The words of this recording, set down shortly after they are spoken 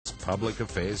Public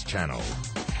Affairs Channel.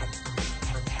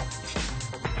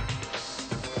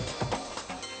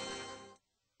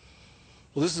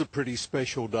 Well, this is a pretty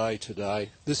special day today.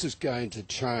 This is going to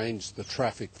change the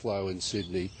traffic flow in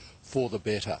Sydney for the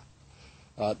better.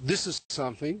 This is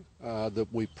something that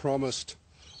we promised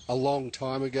a long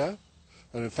time ago,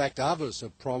 and in fact others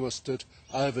have promised it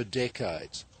over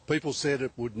decades. People said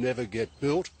it would never get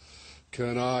built.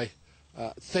 Can I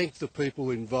thank the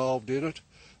people involved in it,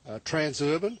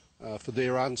 Transurban for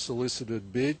their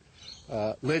unsolicited bid,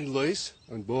 Lend-Lease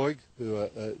and Boyd who are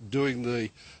doing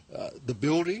the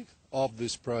building of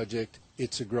this project.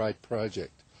 It's a great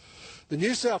project. The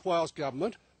New South Wales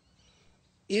government,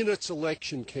 in its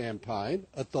election campaign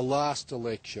at the last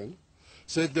election,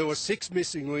 said there were 6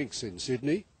 missing links in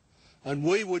Sydney and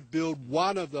we would build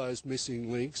one of those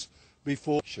missing links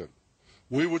before election.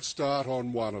 We would start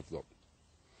on one of them.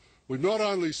 We've not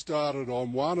only started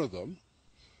on one of them,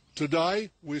 today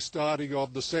we're starting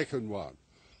on the second one.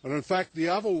 And in fact the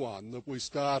other one that we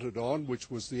started on, which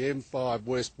was the M5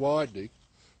 West widening,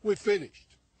 we've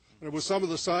finished. And it was some of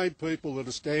the same people that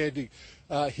are standing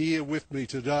here with me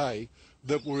today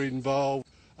that were involved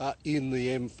in the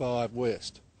M5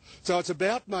 West. So it's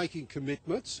about making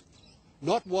commitments,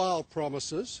 not wild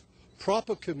promises,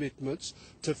 proper commitments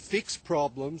to fix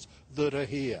problems that are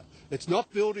here. It's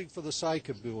not building for the sake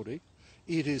of building.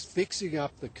 It is fixing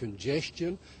up the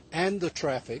congestion and the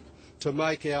traffic to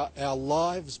make our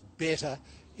lives better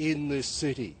in this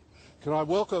city. Can I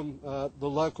welcome the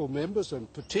local members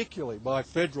and particularly my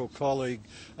federal colleague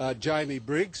Jamie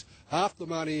Briggs. Half the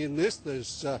money in this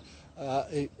that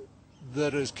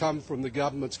has come from the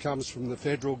governments comes from the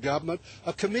federal government.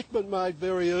 A commitment made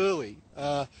very early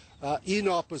in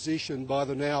opposition by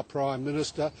the now Prime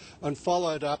Minister and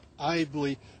followed up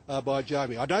ably by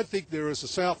Jamie. I don't think there is a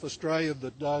South Australian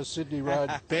that knows Sydney Road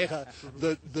better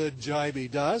than Jamie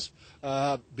does,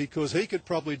 because he could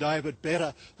probably name it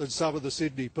better than some of the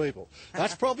Sydney people.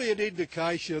 That's probably an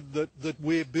indication that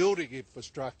we're building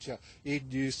infrastructure in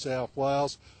New South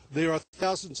Wales. There are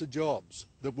thousands of jobs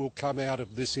that will come out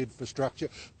of this infrastructure.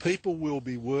 People will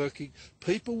be working.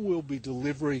 People will be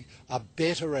delivering a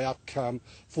better outcome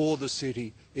for the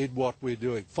city in what we're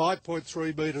doing.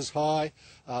 5.3 metres high,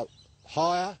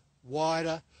 higher,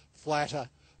 wider, flatter,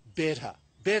 better.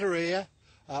 Better air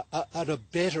and a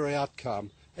better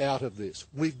outcome out of this.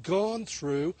 We've gone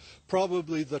through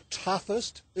probably the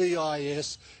toughest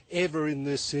EIS ever in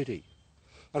this city.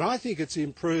 And I think it's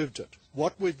improved it.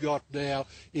 What we've got now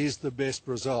is the best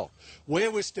result.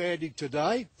 Where we're standing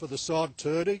today for the sod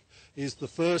turning is the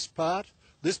first part.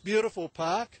 This beautiful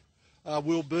park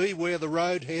will be where the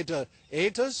road header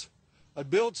enters and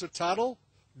builds a tunnel,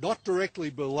 not directly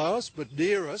below us, but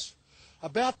near us,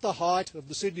 about the height of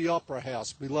the Sydney Opera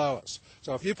House below us.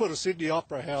 So if you put a Sydney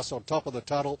Opera House on top of the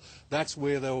tunnel, that's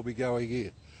where they will be going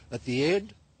in. At the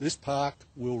end, this park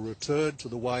will return to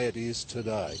the way it is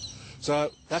today.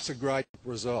 So that's a great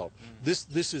result.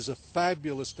 This is a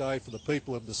fabulous day for the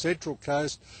people of the Central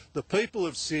Coast, the people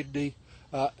of Sydney,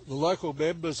 the local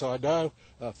members I know,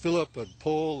 Philip and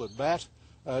Paul and Matt,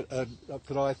 and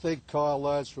can I thank Kyle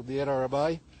Loans from the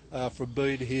NRMA for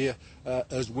being here,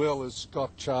 as well as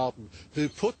Scott Charlton, who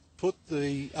put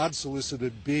the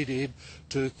unsolicited bid in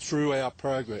through our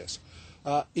progress.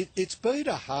 It's been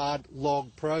a hard,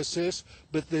 long process,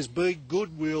 but there's been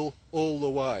goodwill all the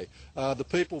way. The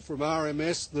people from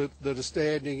RMS that are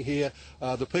standing here,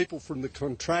 the people from the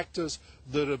contractors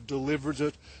that have delivered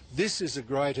it, this is a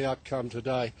great outcome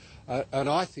today. And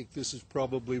I think this is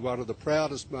probably one of the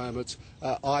proudest moments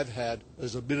I've had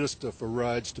as a Minister for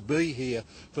Roads, to be here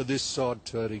for this sod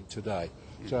turning today.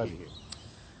 Jamie.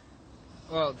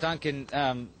 Well,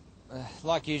 Duncan,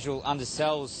 like usual,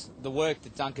 undersells the work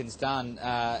that Duncan's done.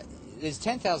 There's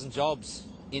 10,000 jobs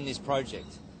in this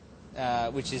project,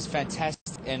 which is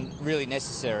fantastic and really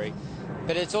necessary.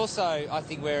 But it's also, I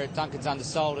think, where Duncan's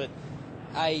undersold it,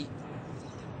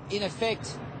 in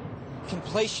effect,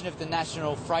 completion of the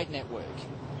national freight network.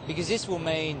 Because this will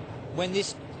mean when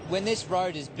this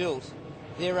road is built,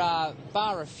 there are,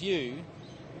 bar a few,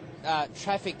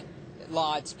 traffic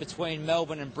lights between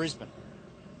Melbourne and Brisbane.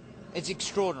 It's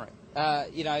extraordinary.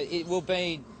 You know, it will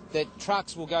be that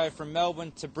trucks will go from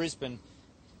Melbourne to Brisbane,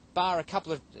 bar a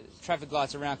couple of traffic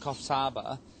lights around Coffs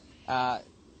Harbour,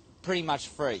 pretty much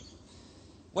free.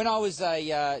 When I was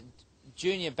a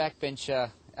junior backbencher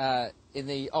in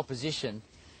the opposition,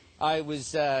 I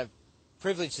was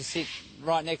privileged to sit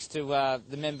right next to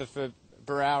the member for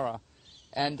Barara,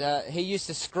 and he used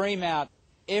to scream out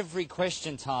every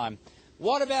question time,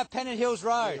 "What about Pennant Hills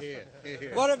Road?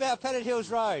 What about Pennant Hills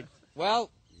Road?"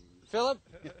 Well, Philip,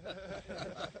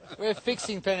 We're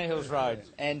fixing Pennant Hills Road.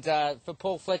 And for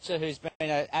Paul Fletcher, who's been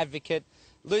an advocate,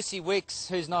 Lucy Wicks,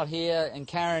 who's not here, and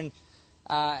Karen,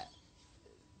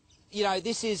 you know,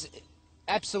 this is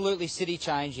absolutely city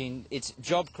changing. It's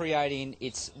job creating.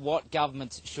 It's what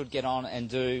governments should get on and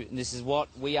do. And this is what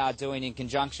we are doing in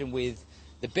conjunction with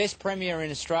the best Premier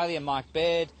in Australia, Mike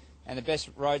Baird, and the best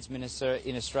roads minister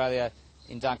in Australia,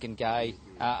 in Duncan Gay.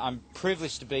 I'm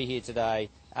privileged to be here today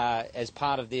as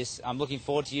part of this. I'm looking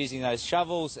forward to using those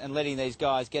shovels and letting these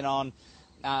guys get on.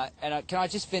 Can I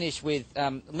just finish with,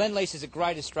 Lendlease is a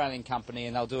great Australian company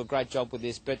and they'll do a great job with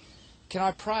this, but can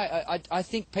I pray, I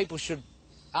think people should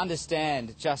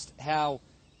understand just how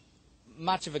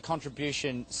much of a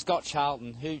contribution Scott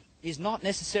Charlton, who is not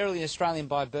necessarily an Australian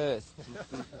by birth,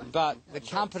 but the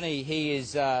company he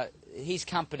is, his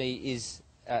company is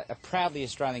a proudly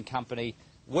Australian company,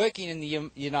 working in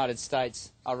the United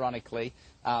States, ironically,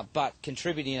 but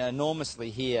contributing enormously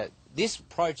here. This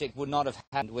project would not have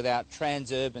happened without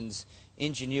Transurban's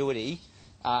ingenuity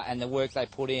and the work they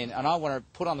put in. And I want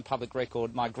to put on the public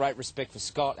record my great respect for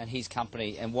Scott and his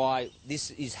company, and why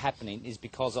this is happening is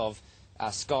because of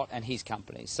Scott and his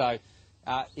company. So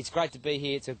it's great to be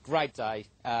here. It's a great day.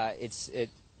 It's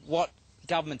what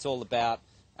government's all about.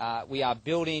 We are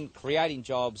building, creating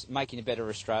jobs, making a better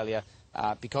Australia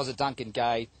because of Duncan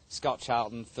Gay, Scott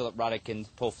Charlton, Philip Ruddock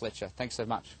and Paul Fletcher. Thanks so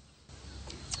much.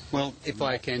 Well, if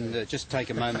I can just take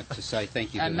a moment to say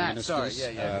thank you to the ministers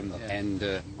and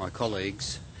my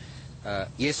colleagues.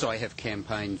 Yes, I have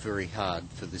campaigned very hard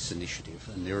for this initiative,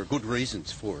 and there are good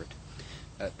reasons for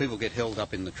it. People get held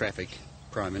up in the traffic.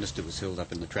 Prime Minister was held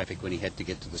up in the traffic when he had to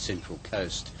get to the Central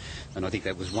Coast, and I think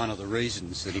that was one of the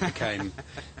reasons that he became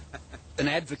an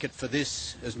advocate for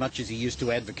this as much as he used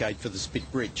to advocate for the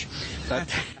Spit Bridge. But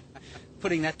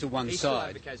putting that to one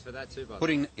side,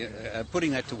 putting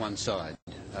that to one side,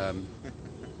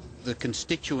 the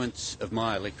constituents of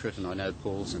my electorate, and I know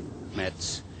Paul's and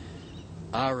Matt's,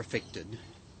 are affected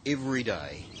every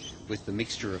day with the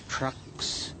mixture of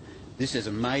trucks. This is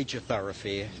a major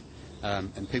thoroughfare,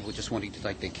 and people just wanting to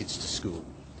take their kids to school.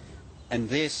 And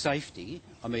their safety,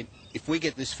 I mean, if we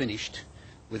get this finished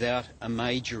without a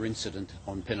major incident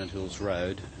on Pennant Hills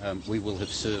Road, we will have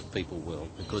served people well,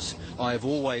 because I have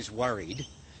always worried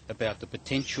about the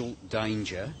potential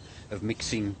danger of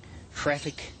mixing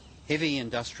traffic, heavy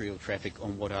industrial traffic,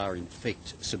 on what are in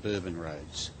fact suburban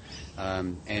roads.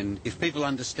 And if people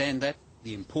understand that,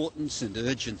 the importance and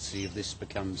urgency of this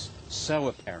becomes so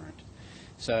apparent.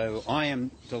 So I am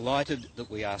delighted that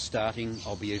we are starting.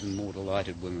 I'll be even more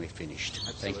delighted when we're finished.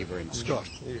 Absolutely. Thank you very much.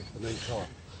 Scott.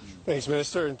 Thanks,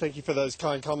 Minister, and thank you for those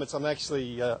kind comments. I'm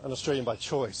actually an Australian by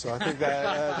choice, so I think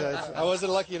that I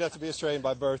wasn't lucky enough to be Australian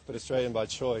by birth, but Australian by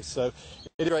choice. So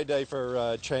it's a great day for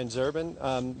Transurban.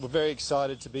 We're very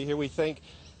excited to be here. We think,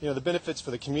 you know, the benefits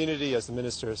for the community, as the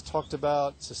Minister has talked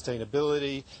about,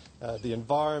 sustainability, the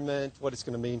environment, what it's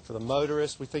going to mean for the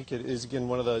motorist. We think it is, again,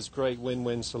 one of those great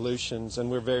win-win solutions, and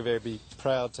we're very, very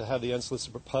proud to have the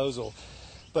unsolicited proposal.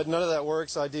 But none of that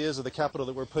works, ideas, or the capital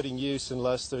that we're putting use,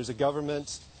 unless there's a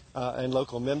government and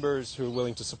local members who are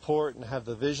willing to support and have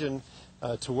the vision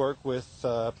to work with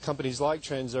companies like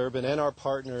Transurban and our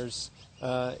partners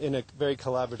in a very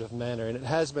collaborative manner. And it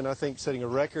has been, I think, setting a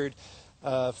record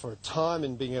for time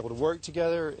and being able to work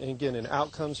together, and again, in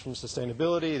outcomes from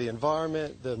sustainability, the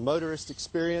environment, the motorist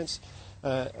experience,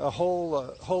 a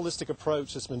whole holistic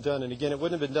approach that's been done. And again, it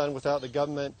wouldn't have been done without the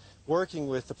government working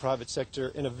with the private sector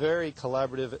in a very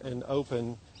collaborative and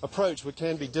open approach, which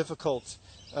can be difficult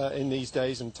in these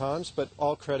days and times, but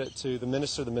all credit to the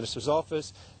Minister, the Minister's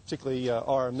office, particularly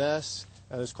RMS.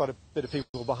 There's quite a bit of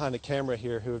people behind the camera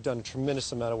here who have done a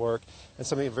tremendous amount of work, and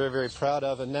something I'm very, very proud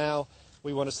of. And now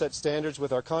we want to set standards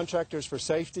with our contractors for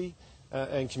safety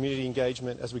and community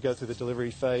engagement as we go through the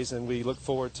delivery phase, and we look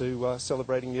forward to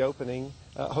celebrating the opening,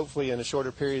 hopefully in a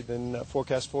shorter period than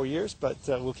forecast 4 years, but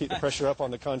we'll keep the pressure up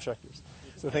on the contractors.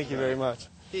 So thank you very much.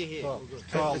 If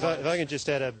I can just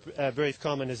add a brief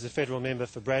comment as a federal member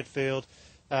for Bradfield.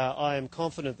 I am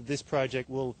confident that this project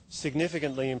will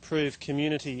significantly improve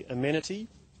community amenity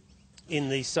in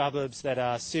the suburbs that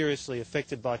are seriously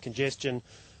affected by congestion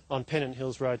on Pennant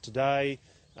Hills Road today,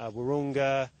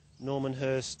 Wahroonga,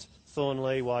 Normanhurst,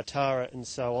 Thornley, Waitara and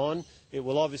so on. It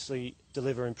will obviously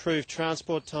deliver improved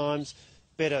transport times,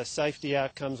 better safety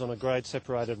outcomes on a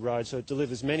grade-separated road, so it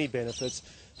delivers many benefits.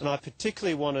 And I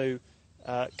particularly want to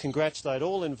congratulate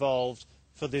all involved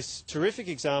for this terrific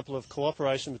example of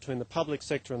cooperation between the public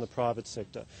sector and the private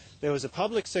sector. There was a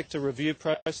public sector review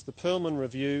process, the Perlman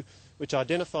Review, which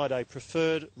identified a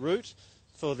preferred route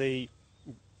for the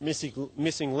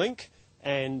missing link,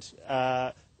 and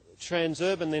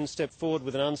Transurban then stepped forward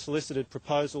with an unsolicited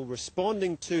proposal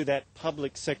responding to that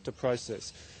public sector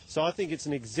process. So I think it's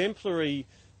an exemplary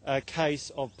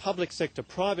case of public sector,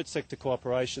 private sector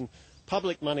cooperation,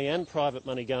 public money and private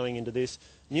money going into this,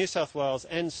 New South Wales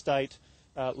and state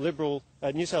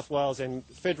New South Wales and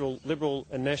federal Liberal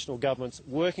and national governments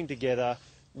working together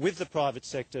with the private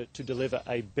sector to deliver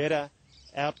a better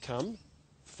outcome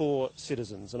for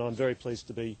citizens. And I'm very pleased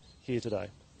to be here today.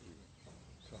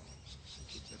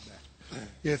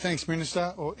 Yeah, thanks,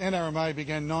 Minister. Well, NRMA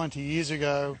began 90 years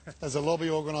ago as a lobby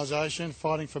organisation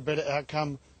fighting for better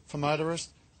outcome for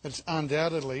motorists. It's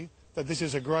undoubtedly that this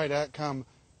is a great outcome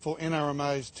for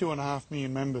NRMA's 2.5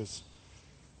 million members.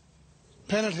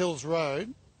 Pennant Hills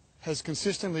Road has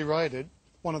consistently rated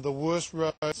one of the worst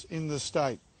roads in the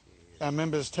state. Our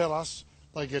members tell us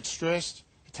they get stressed,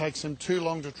 it takes them too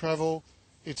long to travel,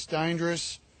 it's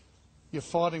dangerous, you're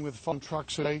fighting with 5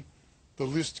 trucks a day, the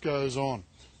list goes on.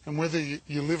 And whether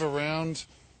you live around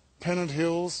Pennant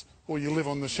Hills or you live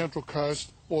on the Central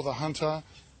Coast or the Hunter,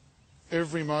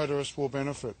 every motorist will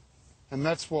benefit. And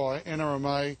that's why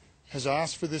NRMA has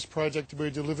asked for this project to be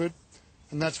delivered,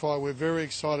 and that's why we're very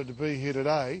excited to be here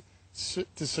today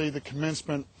to see the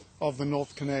commencement of the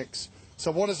Northconnex.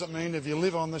 So what does it mean if you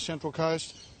live on the Central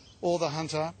Coast or the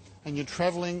Hunter and you're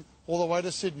travelling all the way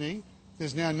to Sydney?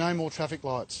 There's now no more traffic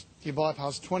lights. You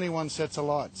bypass 21 sets of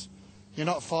lights. You're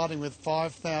not fighting with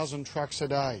 5,000 trucks a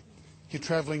day. You're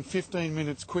travelling 15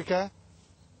 minutes quicker,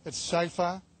 it's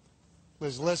safer,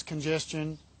 there's less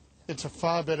congestion, it's a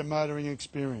far better motoring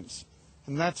experience.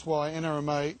 And that's why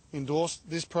NRMA endorsed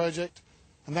this project,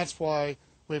 and that's why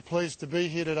we're pleased to be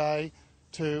here today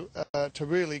to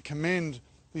really commend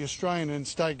the Australian and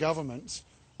state governments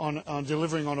on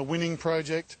delivering on a winning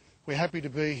project. We're happy to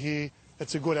be here.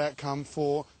 It's a good outcome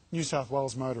for New South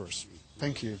Wales motorists.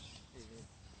 Thank you.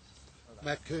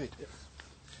 Matt Keane.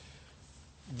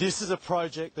 This is a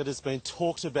project that has been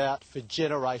talked about for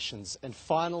generations, and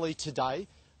finally today,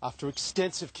 after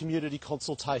extensive community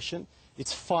consultation,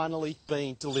 it's finally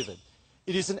being delivered.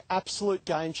 It is an absolute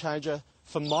game changer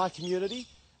for my community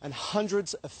and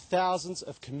hundreds of thousands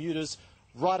of commuters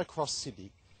right across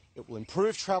Sydney. It will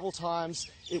improve travel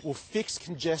times, it will fix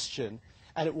congestion,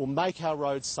 and it will make our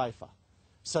roads safer.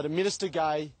 So to Minister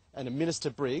Gay and to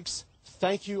Minister Briggs,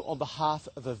 thank you on behalf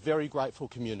of a very grateful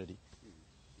community.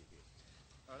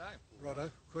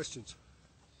 Righto. Questions?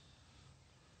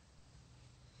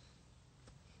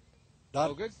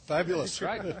 All good? Fabulous.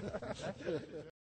 Great.